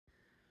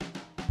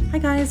Hi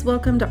guys,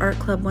 welcome to Art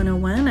Club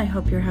 101. I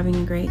hope you're having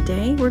a great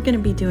day. We're going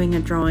to be doing a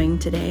drawing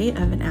today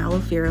of an aloe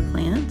vera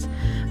plant.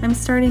 I'm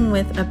starting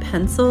with a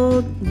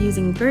pencil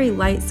using very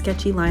light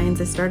sketchy lines.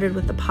 I started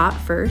with the pot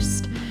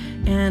first,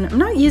 and I'm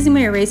not using my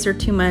eraser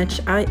too much.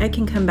 I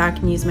can come back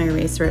and use my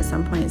eraser at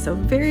some point. So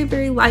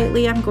very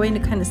lightly I'm going to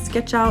kind of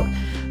sketch out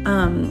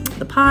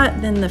the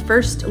pot, then the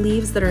first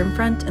leaves that are in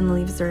front and the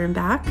leaves that are in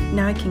back.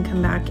 Now I can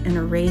come back and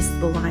erase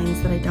the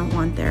lines that I don't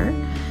want there.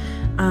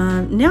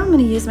 Now I'm going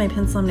to use my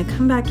pencil. I'm going to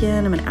come back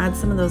in. I'm going to add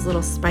some of those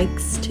little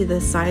spikes to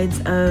the sides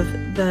of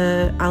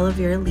the aloe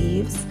vera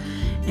leaves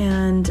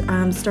and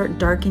start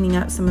darkening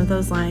up some of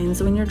those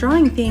lines. When you're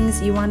drawing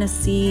things, you want to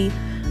see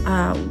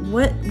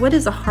what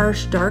is a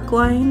harsh dark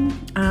line,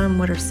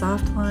 what are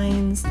soft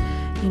lines,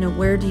 you know,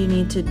 where do you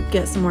need to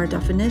get some more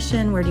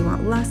definition, where do you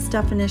want less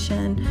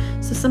definition.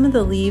 So some of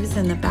the leaves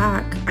in the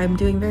back, I'm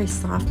doing very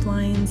soft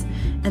lines,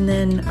 and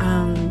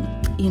then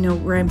you know,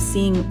 where I'm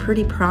seeing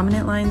pretty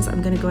prominent lines,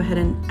 I'm going to go ahead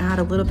and add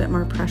a little bit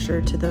more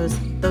pressure to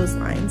those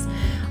lines.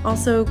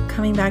 Also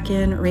coming back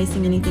in,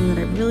 erasing anything that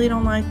I really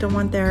don't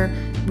want there,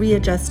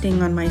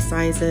 readjusting on my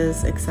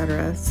sizes,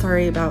 etc.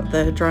 Sorry about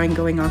the drawing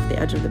going off the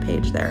edge of the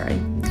page there.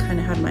 I kind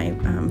of had my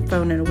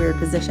phone in a weird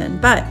position,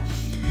 but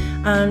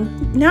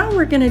now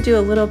we're going to do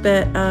a little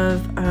bit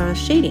of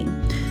shading.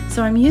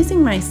 So I'm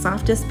using my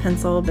softest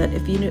pencil, but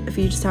if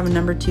you just have a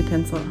number 2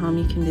 pencil at home,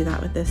 you can do that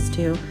with this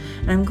too.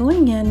 And I'm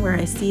going in where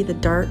I see the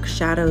dark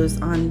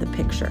shadows on the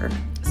picture.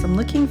 So I'm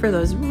looking for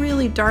those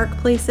really dark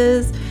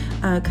places,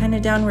 kind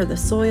of down where the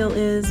soil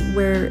is,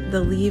 where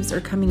the leaves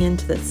are coming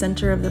into the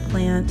center of the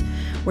plant,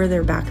 where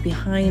they're back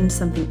behind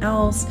something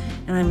else.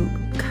 And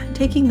I'm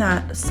taking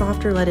that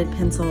softer leaded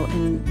pencil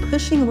and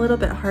pushing a little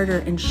bit harder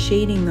and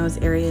shading those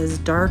areas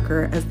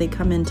darker as they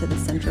come into the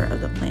center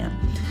of the plant.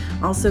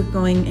 Also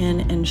going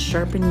in and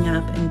sharpening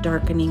up and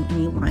darkening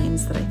any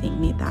lines that I think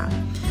need that.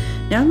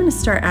 Now I'm going to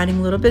start adding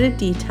a little bit of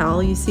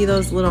detail. You see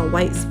those little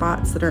white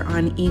spots that are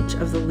on each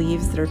of the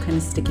leaves that are kind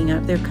of sticking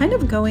up. They're kind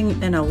of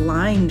going in a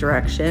line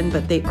direction,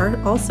 but they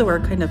also are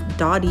kind of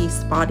dotty,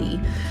 spotty.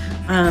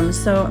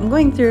 So I'm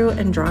going through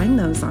and drawing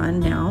those on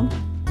now,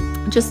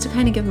 just to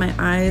kind of give my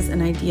eyes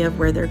an idea of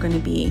where they're going to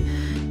be.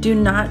 Do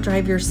not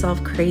drive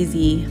yourself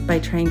crazy by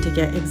trying to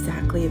get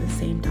exactly the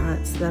same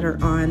dots that are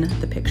on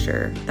the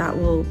picture. That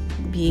will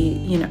be,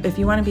 you know, if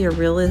you want to be a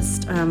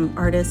realist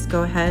artist,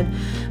 go ahead.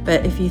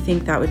 But if you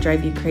think that would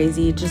drive you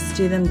crazy, just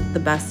do them the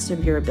best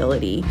of your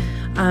ability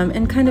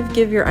and kind of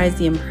give your eyes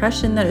the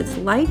impression that it's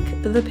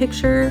like the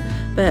picture.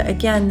 But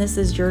again, this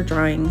is your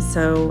drawing,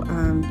 so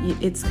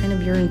it's kind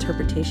of your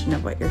interpretation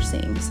of what you're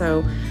seeing.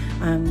 So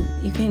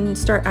you can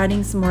start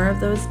adding some more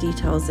of those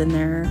details in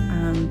there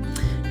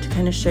to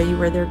kind of show you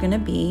where they're going to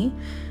be.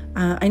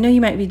 I know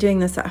you might be doing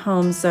this at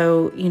home,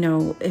 so you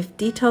know, if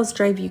details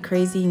drive you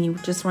crazy and you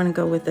just want to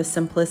go with the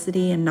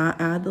simplicity and not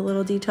add the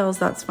little details,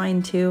 that's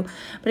fine too.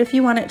 But if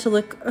you want it to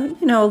look,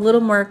 you know, a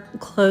little more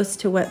close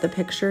to what the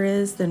picture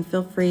is, then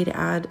feel free to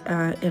add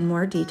in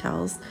more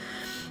details.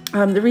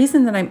 The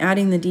reason that I'm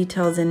adding the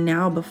details in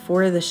now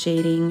before the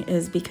shading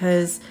is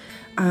because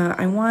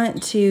I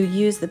want to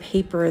use the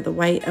paper, the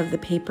white of the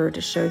paper, to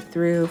show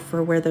through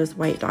for where those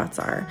white dots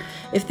are.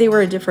 If they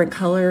were a different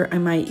color, I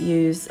might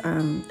use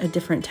a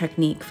different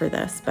technique for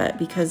this, but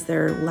because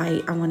they're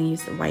light, I want to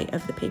use the white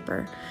of the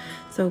paper.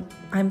 So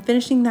I'm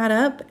finishing that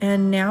up,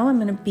 and now I'm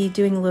going to be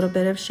doing a little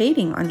bit of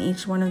shading on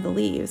each one of the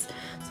leaves.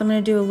 So I'm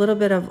going to do a little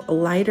bit of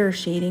lighter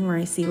shading where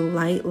I see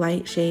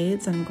light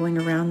shades. I'm going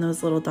around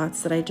those little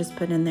dots that I just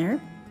put in there.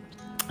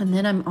 And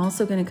then I'm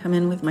also going to come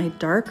in with my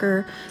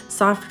darker,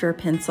 softer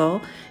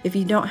pencil. If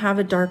you don't have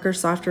a darker,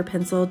 softer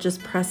pencil,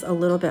 just press a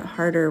little bit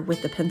harder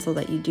with the pencil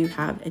that you do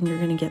have, and you're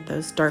going to get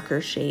those darker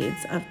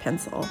shades of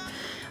pencil.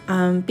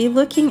 Be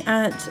looking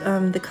at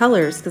the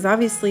colors, because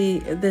obviously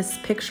this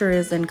picture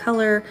is in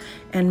color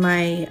and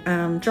my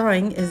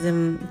drawing is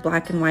in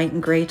black and white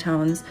and gray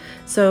tones.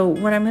 So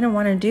what I'm going to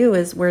want to do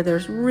is where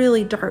there's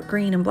really dark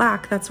green and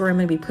black, that's where I'm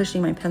going to be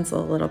pushing my pencil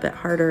a little bit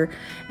harder.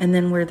 And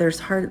then where there's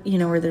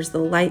where there's the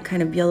light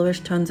kind of yellowish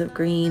tones of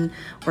green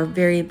or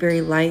very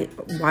light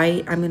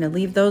white, I'm going to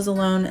leave those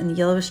alone, and the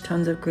yellowish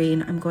tones of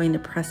green, I'm going to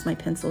press my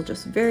pencil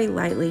just very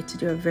lightly to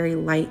do a very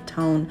light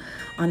tone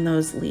on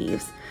those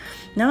leaves.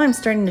 Now I'm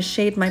starting to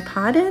shade my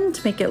pot in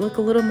to make it look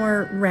a little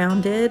more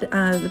rounded.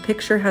 The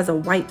picture has a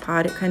white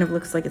pot. It kind of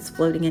looks like it's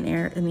floating in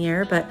the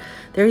air, but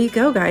there you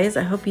go, guys.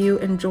 I hope you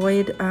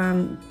enjoyed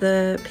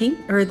the paint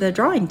or the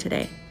drawing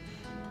today.